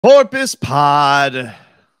Porpoise Pod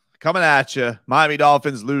coming at you. Miami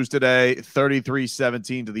Dolphins lose today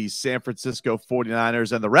 33-17 to the San Francisco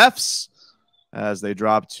 49ers, and the refs as they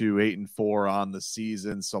drop to 8-4 on the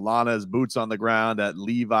season. Solana's boots on the ground at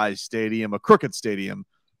Levi Stadium, a crooked stadium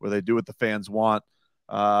where they do what the fans want.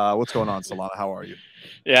 What's going on, Solana? How are you?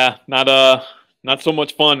 Yeah, not so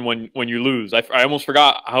much fun when you lose. I almost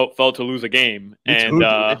forgot how it felt to lose a game, Me and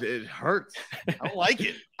too, dude. It hurts. I don't like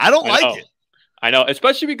it. I don't like it. I know,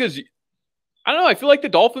 especially because I don't know. I feel like the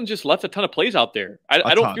Dolphins just left a ton of plays out there.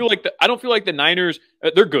 I don't feel like the Niners.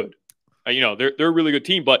 They're good. They're a really good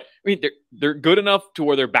team, but I mean they're good enough to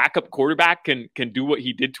where their backup quarterback can do what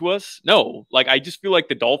he did to us. No, like I just feel like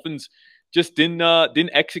the Dolphins just didn't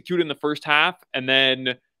execute in the first half, and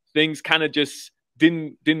then things kind of just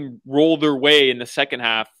didn't roll their way in the second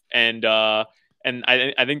half, and I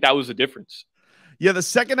think that was the difference. Yeah, the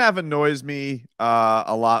second half annoys me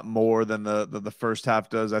a lot more than the first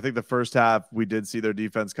half does. I think the first half we did see their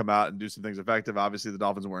defense come out and do some things effective. Obviously, the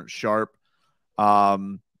Dolphins weren't sharp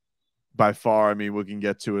by far. I mean, we can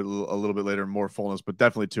get to it a little bit later in more fullness, but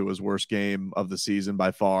definitely Tua's worst game of the season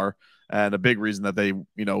by far, and a big reason that they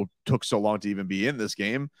took so long to even be in this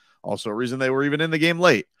game. Also, a reason they were even in the game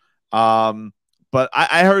late. But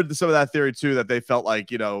I heard some of that theory too, that they felt like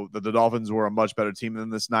that the Dolphins were a much better team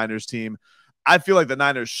than this Niners team. I feel like the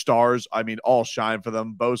Niners stars, I mean, all shine for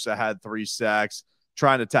them. Bosa had 3 sacks.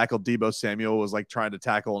 Trying to tackle Deebo Samuel was like trying to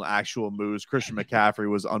tackle an actual moose. Christian McCaffrey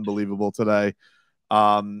was unbelievable today.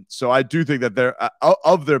 So I do think that they're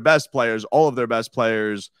of their best players, all of their best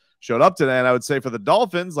players showed up today. And I would say for the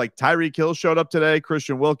Dolphins, like Tyreek Hill showed up today.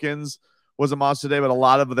 Christian Wilkins was a monster today, but a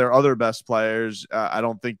lot of their other best players, I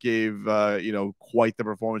don't think gave quite the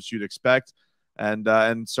performance you'd expect.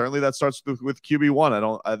 And certainly that starts with QB1. I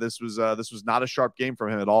don't. This was not a sharp game from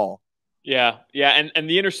him at all. Yeah, and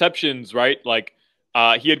the interceptions, right? Like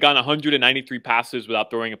he had gone 193 passes without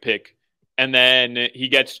throwing a pick, and then he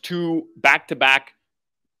gets 2 back-to-back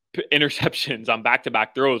interceptions on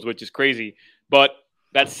back-to-back throws, which is crazy. But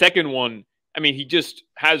that second one, I mean, he just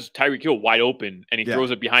has Tyreek Hill wide open and he throws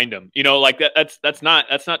it behind him. Like that's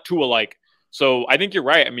not Tua like. So I think you're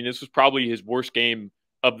right. I mean, this was probably his worst game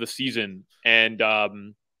of the season. And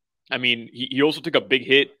I mean, he also took a big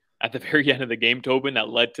hit at the very end of the game, Tobin, that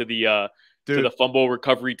led to the fumble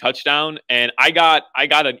recovery touchdown. And I got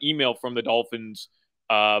an email from the Dolphins,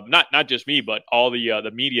 not just me, but all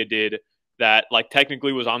the media did, that like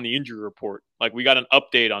technically was on the injury report. Like we got an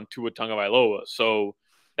update on Tua Tagovailoa. So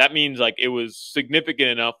that means like it was significant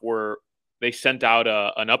enough where they sent out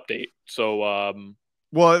an update. So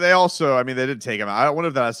well, they also, I mean, they did take him out. I wonder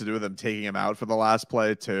if that has to do with them taking him out for the last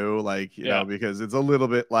play too. Like, you know, because it's a little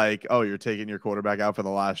bit like, oh, you're taking your quarterback out for the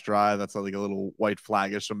last drive. That's like a little white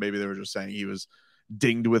flaggish. So maybe they were just saying he was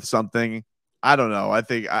dinged with something. I don't know. I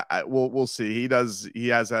think we'll see. He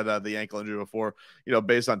has had the ankle injury before,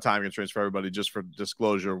 based on time constraints for everybody, just for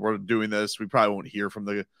disclosure. We're doing this. We probably won't hear from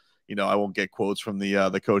the, I won't get quotes from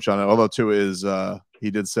the coach on it. Although Tua is,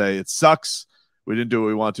 he did say it sucks. We didn't do what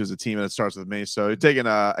we want to as a team, and it starts with me. So he's taking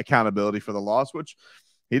accountability for the loss, which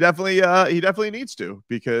he definitely needs to,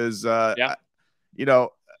 because the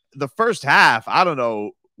first half, I don't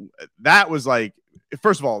know, that was like,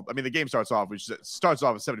 first of all, I mean, the game starts off a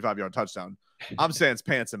 75-yard touchdown. I'm saying it's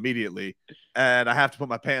pants immediately, and I have to put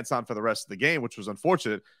my pants on for the rest of the game, which was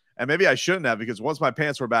unfortunate. And maybe I shouldn't have, because once my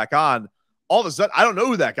pants were back on, all of a sudden, I don't know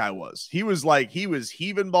who that guy was. He was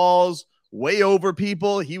heaving balls way over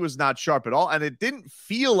people. He was not sharp at all, and it didn't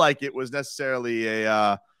feel like it was necessarily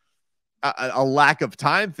a lack of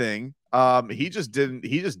time thing. He just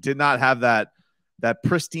did not have that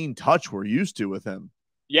pristine touch we're used to with him.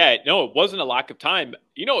 Yeah, no, it wasn't a lack of time.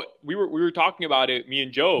 We were talking about it, me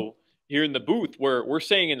and Joe here in the booth, where we're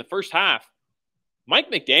saying in the first half, Mike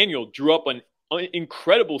McDaniel drew up an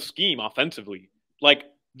incredible scheme offensively. Like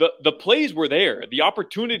the plays were there, the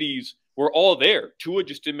opportunities were all there. Tua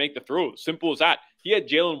just didn't make the throws. Simple as that. He had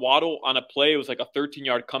Jalen Waddle on a play. It was like a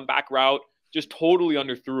 13-yard comeback route, just totally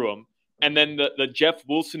underthrew him. And then the Jeff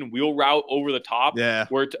Wilson wheel route over the top,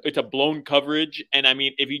 where it's a blown coverage. And I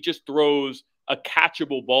mean, if he just throws a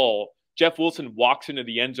catchable ball, Jeff Wilson walks into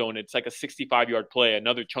the end zone. It's like a 65-yard play,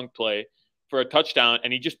 another chunk play for a touchdown,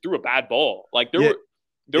 and he just threw a bad ball. Like there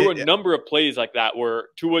were a number of plays like that where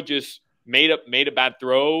Tua just made a bad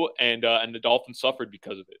throw, and the Dolphins suffered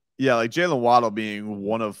because of it. Yeah, like Jalen Waddle being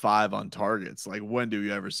 1 of 5 on targets. Like, when do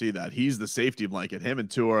you ever see that? He's the safety blanket. Him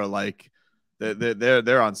and Tua are like,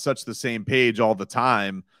 they're on such the same page all the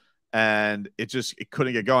time, and it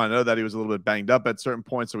couldn't get going. I know that he was a little bit banged up at certain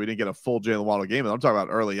points, so we didn't get a full Jalen Waddle game. And I'm talking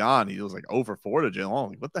about early on, he was like 0 for 4 to Jalen Waddle.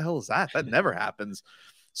 Like, what the hell is that? That never happens.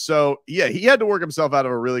 So yeah, he had to work himself out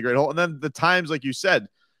of a really great hole. And then the times, like you said,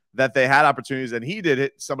 that they had opportunities and he did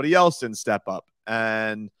it, somebody else didn't step up.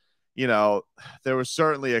 And there was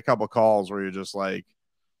certainly a couple calls where you're just like,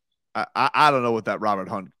 I don't know what that Robert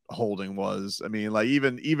Hunt holding was. I mean, like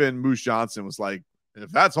even Moose Johnson was like, if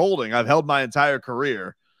that's holding, I've held my entire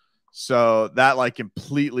career. So that like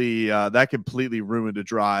completely ruined a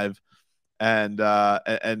drive. And they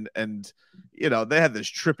had this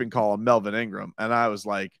tripping call on Melvin Ingram, and I was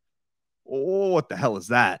like, oh, what the hell is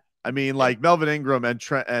that? I mean, like Melvin Ingram and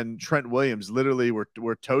Trent Williams literally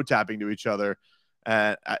were toe tapping to each other,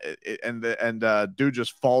 and dude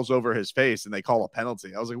just falls over his face, and they call a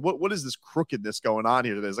penalty. I was like, what is this crookedness going on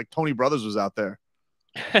here today? It's like Tony Brothers was out there.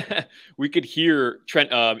 We could hear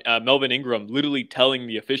Melvin Ingram literally telling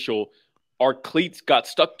the official, our cleats got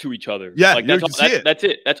stuck to each other. Yeah, like that's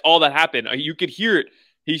it. That's all that happened. You could hear it.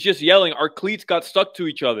 He's just yelling, our cleats got stuck to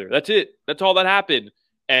each other. That's it. That's all that happened.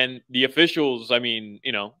 And the officials, I mean,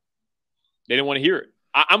 they didn't want to hear it.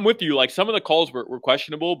 I'm with you. Like, some of the calls were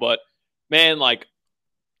questionable, but man, like,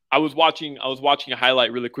 I was watching a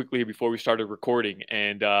highlight really quickly before we started recording,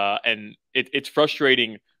 and it's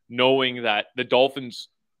frustrating knowing that the Dolphins,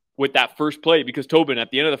 with that first play, because Tobin,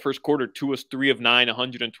 at the end of the first quarter, Tua's 3 of 9,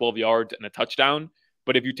 112 yards and a touchdown.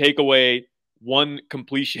 But if you take away one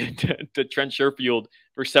completion to Trent Sherfield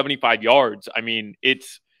for 75 yards, I mean,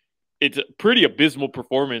 it's a pretty abysmal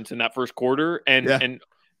performance in that first quarter. And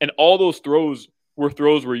all those throws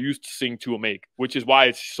we're used to seeing Tua make, which is why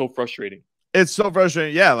it's so frustrating. It's so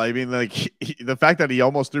frustrating. Yeah. I mean, like the fact that he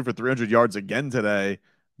almost threw for 300 yards again today,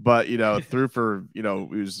 but, threw for, it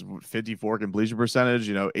was 54 completion percentage,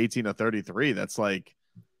 18 to 33. That's like,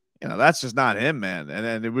 that's just not him, man.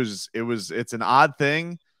 And it's an odd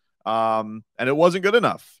thing. And it wasn't good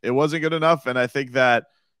enough. It wasn't good enough. And I think that,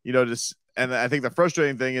 and I think the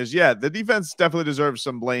frustrating thing is, yeah, the defense definitely deserves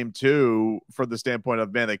some blame too, from the standpoint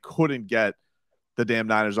of, man, they couldn't get the damn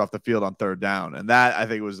Niners off the field on third down. And that, I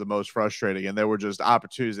think, was the most frustrating. And there were just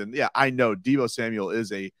opportunities. And yeah, I know Deebo Samuel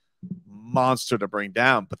is a monster to bring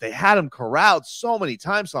down, but they had him corralled so many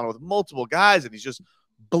times on with multiple guys, and he's just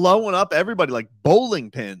blowing up everybody like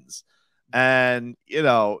bowling pins. And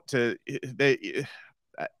to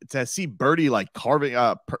see Birdie like carving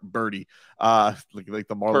Birdie like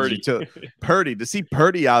the Marlins Purdy, to see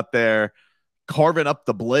Purdy out there carving up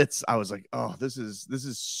the blitz, I was like, oh, this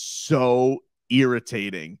is so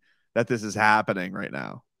irritating that this is happening right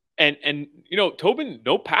now. And Tobin,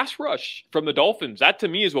 no pass rush from the Dolphins. That, to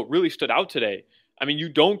me, is what really stood out today. I mean, you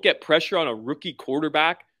don't get pressure on a rookie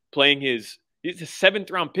quarterback playing he's a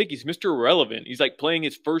 7th round pick. He's Mr. Irrelevant. He's like playing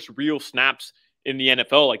his first real snaps in the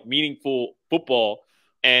NFL, like meaningful football.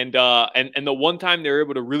 And the one time they're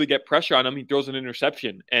able to really get pressure on him, he throws an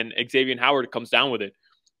interception, and Xavier Howard comes down with it.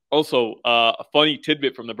 Also, a funny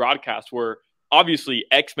tidbit from the broadcast where obviously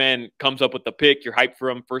X-Man comes up with the pick. You're hyped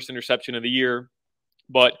for him, first interception of the year.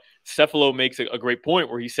 But Cephalo makes a great point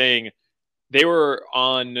where he's saying they were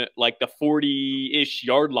on like the 40-ish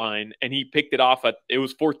yard line, and he picked it off it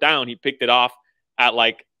was 4th down. He picked it off at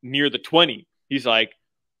like near the 20. He's like,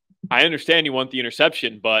 I understand you want the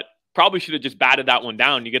interception, but probably should have just batted that one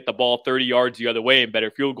down. You get the ball 30 yards the other way in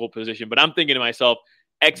better field goal position. But I'm thinking to myself,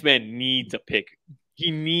 X-Man needs a pick. He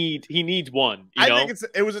needs one. I think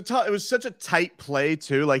it was such a tight play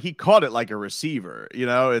too. Like, he caught it like a receiver.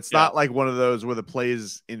 It's not like one of those where the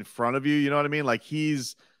play's in front of you. You know what I mean? Like,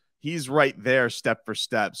 he's right there, step for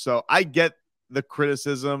step. So I get the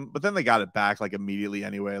criticism, but then they got it back like immediately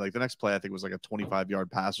anyway. Like, the next play I think was like a 25-yard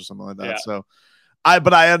pass or something like that. Yeah. So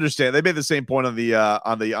but I understand they made the same point on the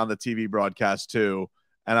TV broadcast too,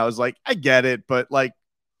 and I was like, I get it, but like,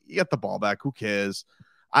 you get the ball back. Who cares?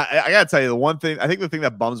 I gotta tell you, the one thing, I think the thing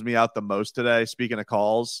that bums me out the most today, speaking of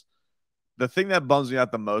calls, the thing that bums me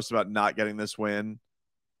out the most about not getting this win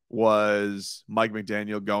was Mike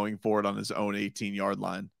McDaniel going for it on his own 18-yard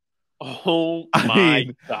line. Oh my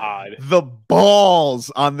God. The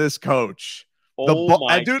balls on this coach.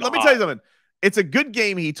 My dude, God. Let me tell you something. It's a good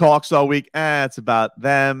game. He talks all week. It's about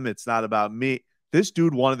them. It's not about me. This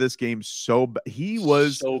dude wanted this game so bad. He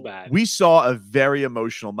was so bad. We saw a very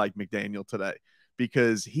emotional Mike McDaniel today,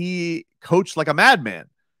 because he coached like a madman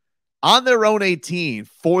on their own 18,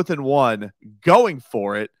 4th and 1, going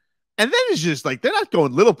for it. And then it's just like, they're not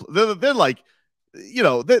going little. They're like,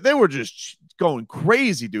 they were just going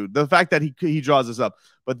crazy, dude. The fact that he draws this up.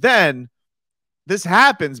 But then this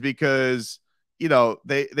happens because,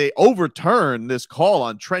 they overturn this call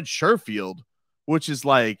on Trent Sherfield, which is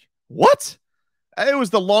like, what? It was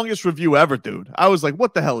the longest review ever, dude. I was like,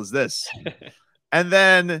 what the hell is this? And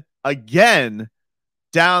then again,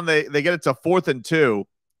 down, they get it to 4th and 2,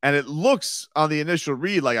 And it looks on the initial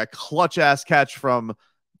read like a clutch ass catch from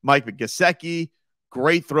Mike Gesicki.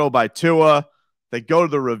 Great throw by Tua. They go to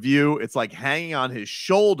the review. It's like hanging on his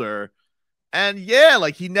shoulder. And yeah,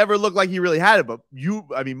 like he never looked like he really had it. But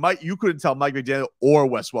Mike, you couldn't tell Mike McDaniel or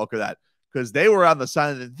Wes Welker that, because they were on the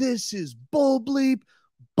side of the, this is bull bleep,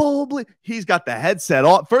 bull bleep. He's got the headset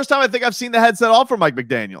off. First time I think I've seen the headset off for Mike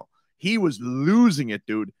McDaniel. He was losing it,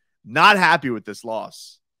 dude. Not happy with this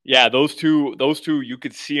loss. Yeah, those two, you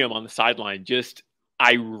could see him on the sideline just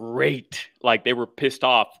irate, like they were pissed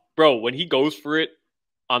off. Bro, when he goes for it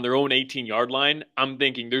on their own 18-yard line, I'm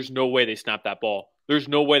thinking there's no way they snap that ball. There's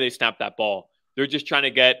no way they snap that ball. They're just trying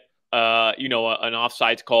to get an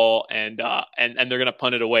offsides call and they're going to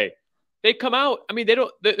punt it away. They come out. I mean,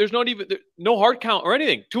 there's no hard count or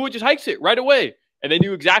anything. Tua just hikes it right away. And they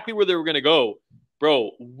knew exactly where they were going to go.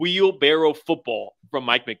 Bro, wheelbarrow football from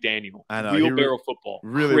Mike McDaniel. I know. Wheelbarrow football.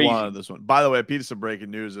 Really Crazy. wanted this one. By the way, a piece of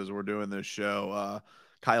breaking news as we're doing this show.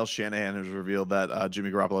 Kyle Shanahan has revealed that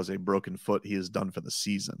Jimmy Garoppolo has a broken foot. He is done for the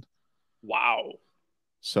season. Wow.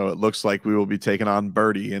 So it looks like we will be taking on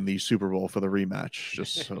Birdie in the Super Bowl for the rematch,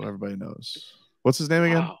 just so everybody knows. What's his name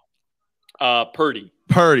again? Wow. Purdy.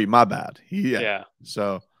 Purdy, my bad. Yeah.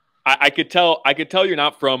 So I could tell you're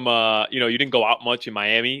not from you didn't go out much in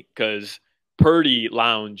Miami, because Purdy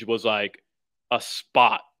Lounge was like a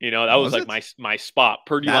spot. That was like my spot.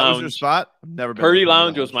 Purdy Lounge. That was your spot? I've never been. Purdy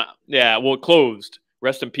Lounge was it closed.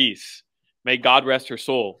 Rest in peace. May God rest her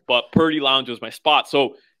soul. But Purdy Lounge was my spot.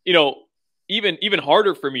 So, even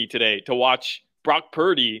harder for me today to watch Brock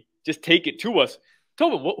Purdy just take it to us.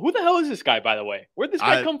 Tobin, who the hell is this guy, by the way? Where'd this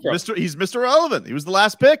guy come from? He's Mr. Relevant. He was the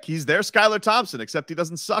last pick. He's their Skylar Thompson, except he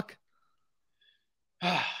doesn't suck.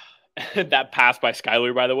 That pass by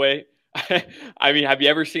Skylar, by the way. I mean, have you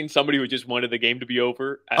ever seen somebody who just wanted the game to be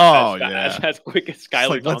over as quick as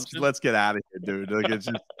Skylar Thompson? Let's get out of here, dude. Like,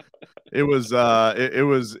 it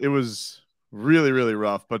was really, really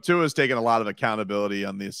rough. But Tua's taking a lot of accountability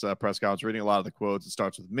on this press conference, reading a lot of the quotes. It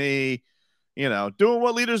starts with me, doing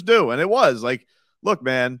what leaders do. And it was like, look,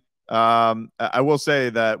 man, I will say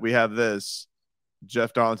that we have this.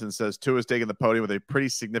 Jeff Darlington says Tua's taking the podium with a pretty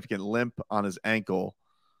significant limp on his ankle.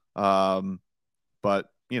 But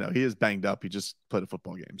he is banged up. He just played a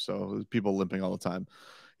football game. So there's people limping all the time.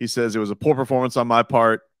 He says it was a poor performance on my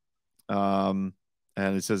part. And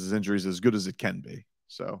he says his injury is as good as it can be.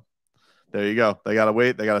 So there you go. They got to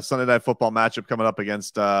wait. They got a Sunday Night Football matchup coming up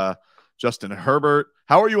against Justin Herbert.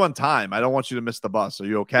 How are you on time? I don't want you to miss the bus. Are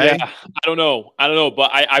you okay? Yeah, I don't know.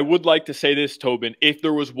 But I would like to say this, Tobin. If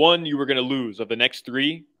there was one you were going to lose of the next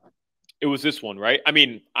three, it was this one, right? I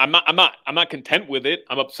mean, I'm not content with it.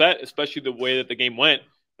 I'm upset, especially the way that the game went.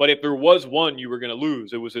 But if there was one you were going to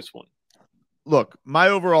lose, it was this one. Look, my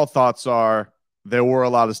overall thoughts are there were a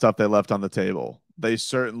lot of stuff they left on the table. They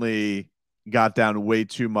certainly got down way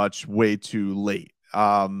too much, way too late.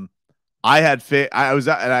 I actually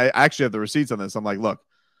have the receipts on this. I'm like, look,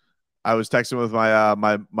 I was texting with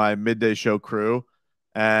my midday show crew,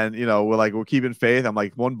 and we're keeping faith. I'm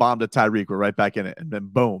like, one bomb to Tyreek, we're right back in it, and then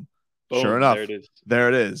boom. Sure enough, there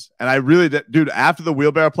it is. And I really did, dude, after the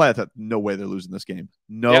wheelbarrow play, I thought, no way they're losing this game.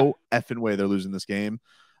 No effing way they're losing this game.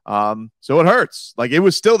 So it hurts. Like, it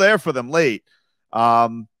was still there for them late.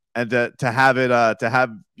 And to have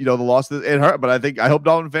the loss, it hurt. But I hope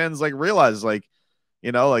Dolphin fans realize,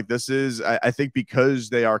 this is, I think, because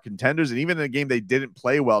they are contenders, and even in a game they didn't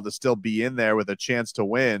play well, to still be in there with a chance to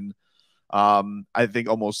win, I think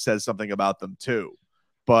almost says something about them too.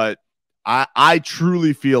 But I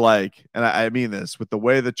truly feel like, and I mean this, with the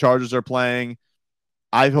way the Chargers are playing,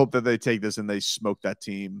 I hope that they take this and they smoke that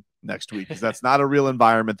team next week, because that's not a real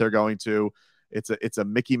environment they're going to. It's a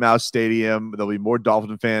Mickey Mouse stadium. There'll be more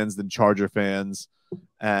Dolphin fans than Charger fans,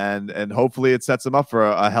 and hopefully it sets them up for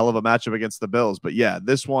a hell of a matchup against the Bills. But yeah,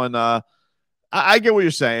 this one, I get what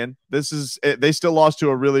you're saying. They still lost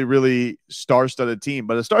to a really, really star-studded team,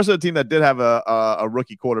 but a star-studded team that did have a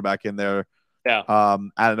rookie quarterback in there. Yeah.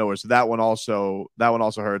 Out of nowhere. So that one also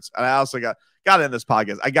hurts. And I also got to end this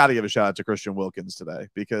podcast. I got to give a shout out to Christian Wilkins today,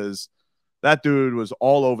 because that dude was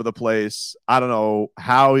all over the place. I don't know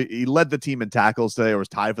how he led the team in tackles today, or was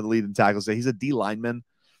tied for the lead in tackles today. He's a D lineman.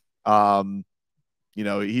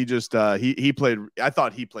 He just he played. I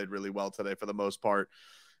thought he played really well today for the most part.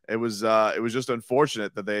 It was just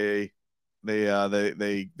unfortunate that they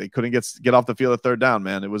couldn't get off the field at third down,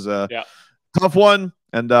 man. It was a tough one.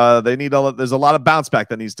 And there's a lot of bounce back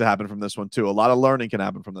that needs to happen from this one too. A lot of learning can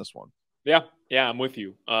happen from this one. Yeah, I'm with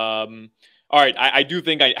you. All right, I do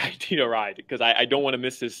think I need a ride, because I don't want to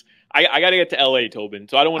miss this. I got to get to LA, Tobin,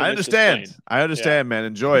 so I don't want to miss this plane. I understand, man.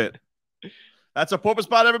 Enjoy it. That's a Porpoise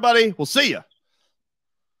Spot, everybody. We'll see you.